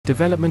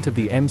Development of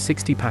the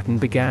M60 Patton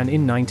began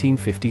in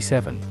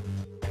 1957.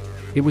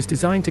 It was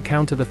designed to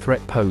counter the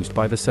threat posed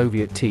by the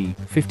Soviet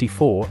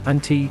T-54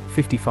 and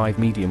T-55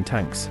 medium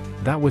tanks,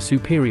 that were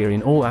superior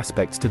in all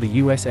aspects to the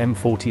US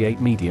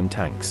M48 medium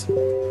tanks.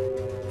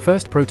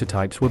 First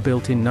prototypes were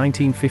built in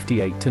 1958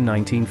 to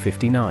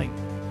 1959.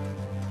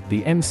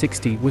 The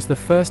M60 was the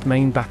first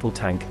main battle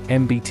tank,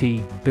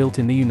 MBT, built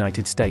in the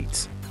United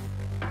States.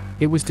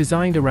 It was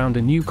designed around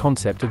a new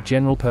concept of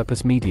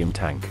general-purpose medium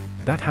tank,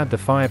 that had the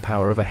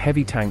firepower of a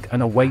heavy tank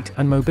and a weight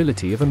and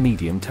mobility of a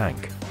medium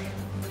tank.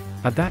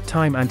 At that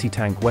time,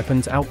 anti-tank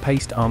weapons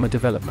outpaced armor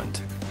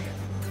development.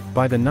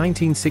 By the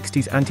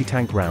 1960s,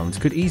 anti-tank rounds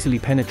could easily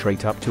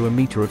penetrate up to a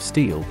meter of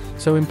steel,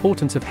 so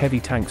importance of heavy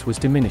tanks was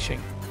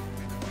diminishing.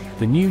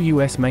 The new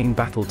US main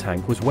battle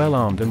tank was well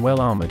armed and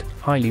well armored,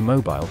 highly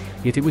mobile,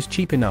 yet it was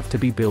cheap enough to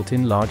be built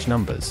in large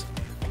numbers.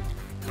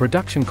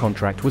 Production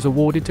contract was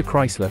awarded to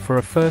Chrysler for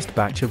a first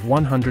batch of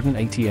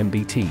 180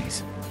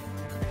 MBTs.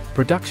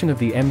 Production of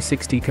the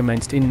M60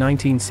 commenced in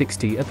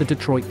 1960 at the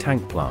Detroit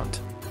tank plant.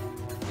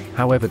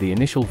 However, the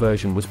initial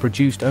version was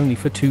produced only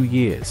for 2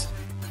 years.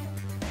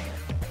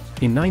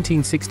 In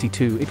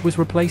 1962 it was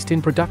replaced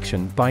in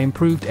production by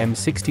improved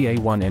M60A1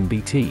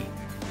 MBT.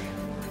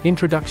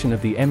 Introduction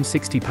of the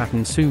M60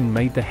 Patton soon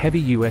made the heavy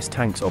US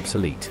tanks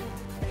obsolete.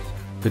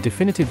 The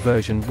definitive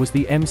version was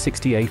the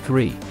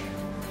M60A3.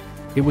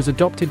 It was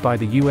adopted by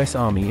the US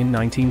Army in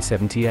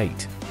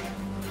 1978.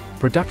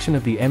 Production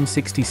of the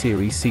M60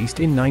 series ceased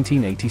in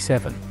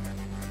 1987.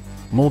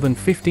 More than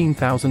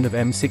 15,000 of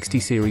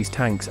M60 series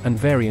tanks and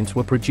variants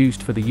were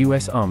produced for the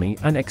US Army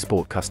and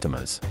export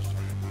customers.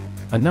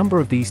 A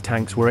number of these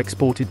tanks were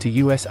exported to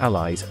US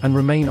allies and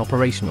remain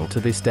operational to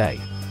this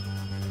day.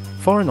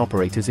 Foreign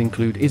operators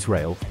include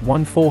Israel,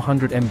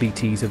 400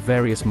 MBTs of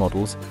various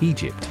models,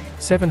 Egypt,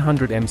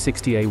 700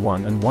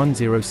 M60A1 and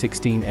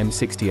 1016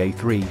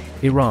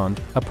 M60A3, Iran,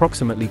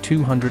 approximately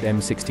 200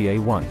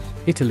 M60A1,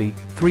 Italy,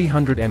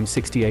 300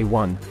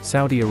 M60A1,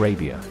 Saudi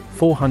Arabia,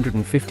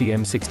 450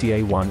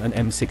 M60A1 and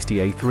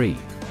M60A3,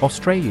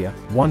 Australia,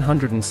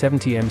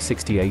 170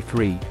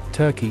 M60A3,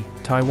 Turkey,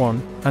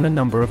 Taiwan, and a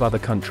number of other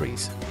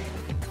countries.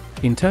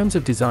 In terms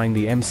of design,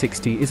 the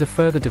M60 is a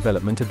further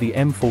development of the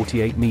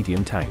M48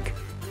 medium tank.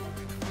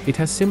 It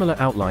has similar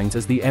outlines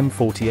as the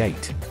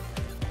M48.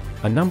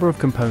 A number of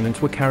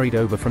components were carried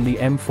over from the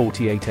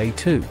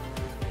M48A2.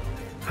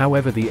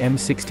 However, the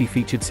M60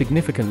 featured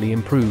significantly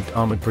improved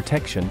armored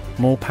protection,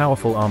 more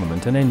powerful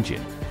armament and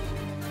engine.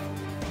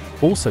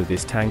 Also,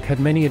 this tank had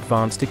many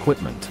advanced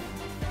equipment.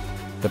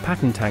 The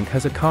Patton tank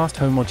has a cast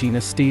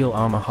homogeneous steel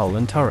armor hull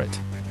and turret.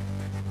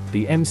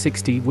 The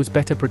M60 was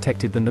better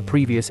protected than the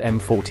previous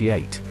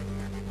M48.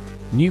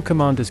 New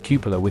commander's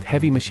cupola with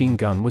heavy machine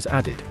gun was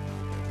added.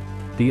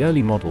 The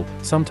early model,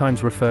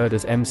 sometimes referred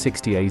as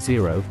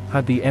M60A0,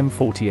 had the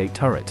M48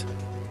 turret.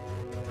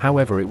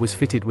 However, it was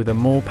fitted with a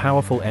more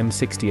powerful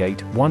M68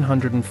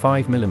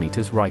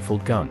 105mm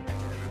rifled gun.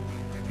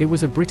 It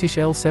was a British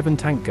L7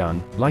 tank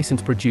gun,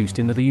 license produced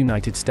in the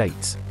United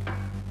States.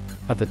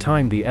 At the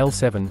time, the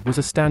L7 was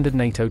a standard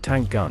NATO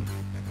tank gun.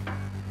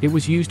 It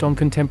was used on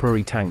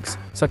contemporary tanks,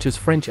 such as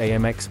French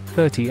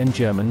AMX-30 and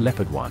German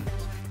Leopard 1.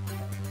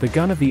 The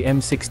gun of the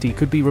M60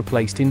 could be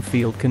replaced in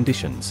field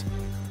conditions.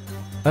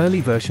 Early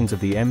versions of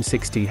the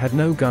M60 had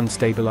no gun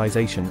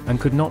stabilization and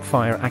could not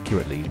fire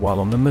accurately while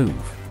on the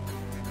move.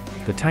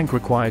 The tank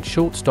required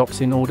short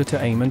stops in order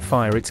to aim and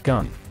fire its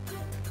gun.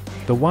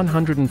 The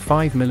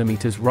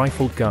 105mm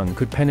rifled gun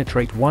could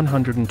penetrate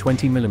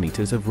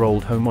 120mm of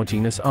rolled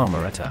homogeneous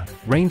armor at a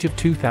range of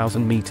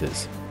 2,000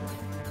 meters.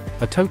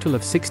 A total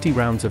of 60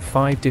 rounds of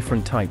 5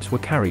 different types were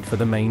carried for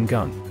the main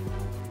gun.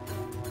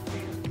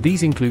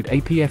 These include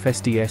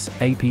APFSDS,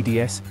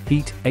 APDS,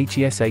 heat,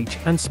 HESH,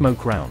 and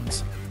smoke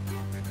rounds.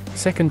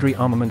 Secondary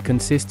armament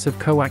consists of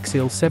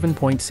coaxial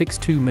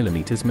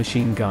 7.62mm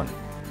machine gun.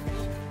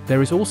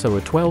 There is also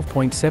a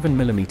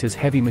 12.7mm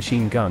heavy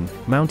machine gun,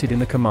 mounted in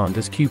the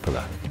commander's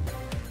cupola.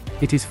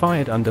 It is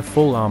fired under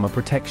full armor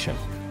protection.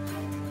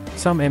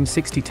 Some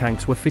M60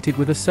 tanks were fitted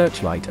with a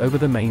searchlight over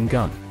the main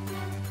gun.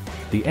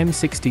 The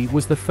M60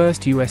 was the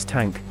first US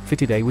tank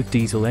fitted with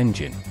diesel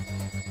engine.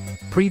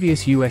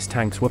 Previous US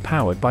tanks were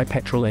powered by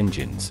petrol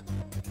engines.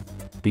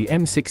 The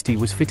M60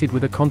 was fitted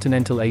with a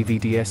Continental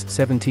AVDS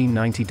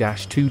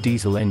 1790-2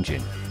 diesel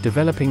engine,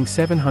 developing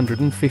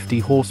 750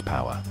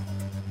 horsepower.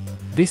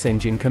 This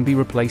engine can be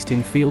replaced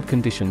in field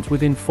conditions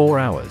within 4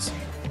 hours.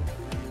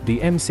 The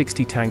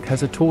M60 tank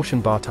has a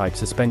torsion bar type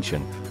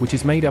suspension, which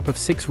is made up of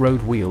 6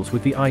 road wheels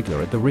with the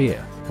idler at the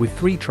rear, with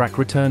 3 track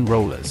return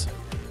rollers.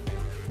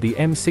 The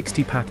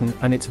M60 Patton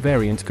and its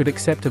variants could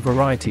accept a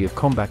variety of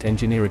combat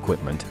engineer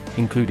equipment,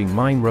 including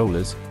mine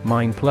rollers,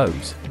 mine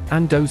plows,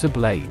 and dozer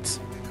blades.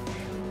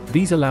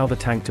 These allow the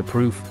tank to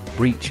proof,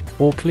 breach,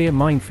 or clear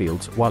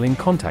minefields while in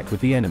contact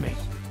with the enemy.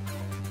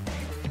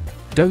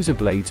 Dozer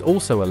blades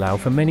also allow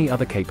for many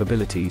other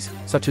capabilities,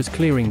 such as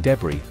clearing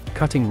debris,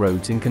 cutting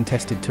roads in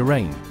contested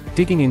terrain,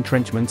 digging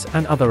entrenchments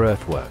and other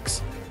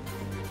earthworks.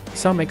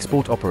 Some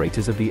export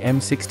operators of the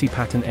M60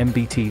 Patton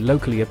MBT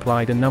locally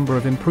applied a number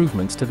of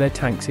improvements to their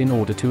tanks in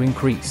order to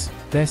increase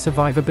their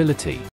survivability.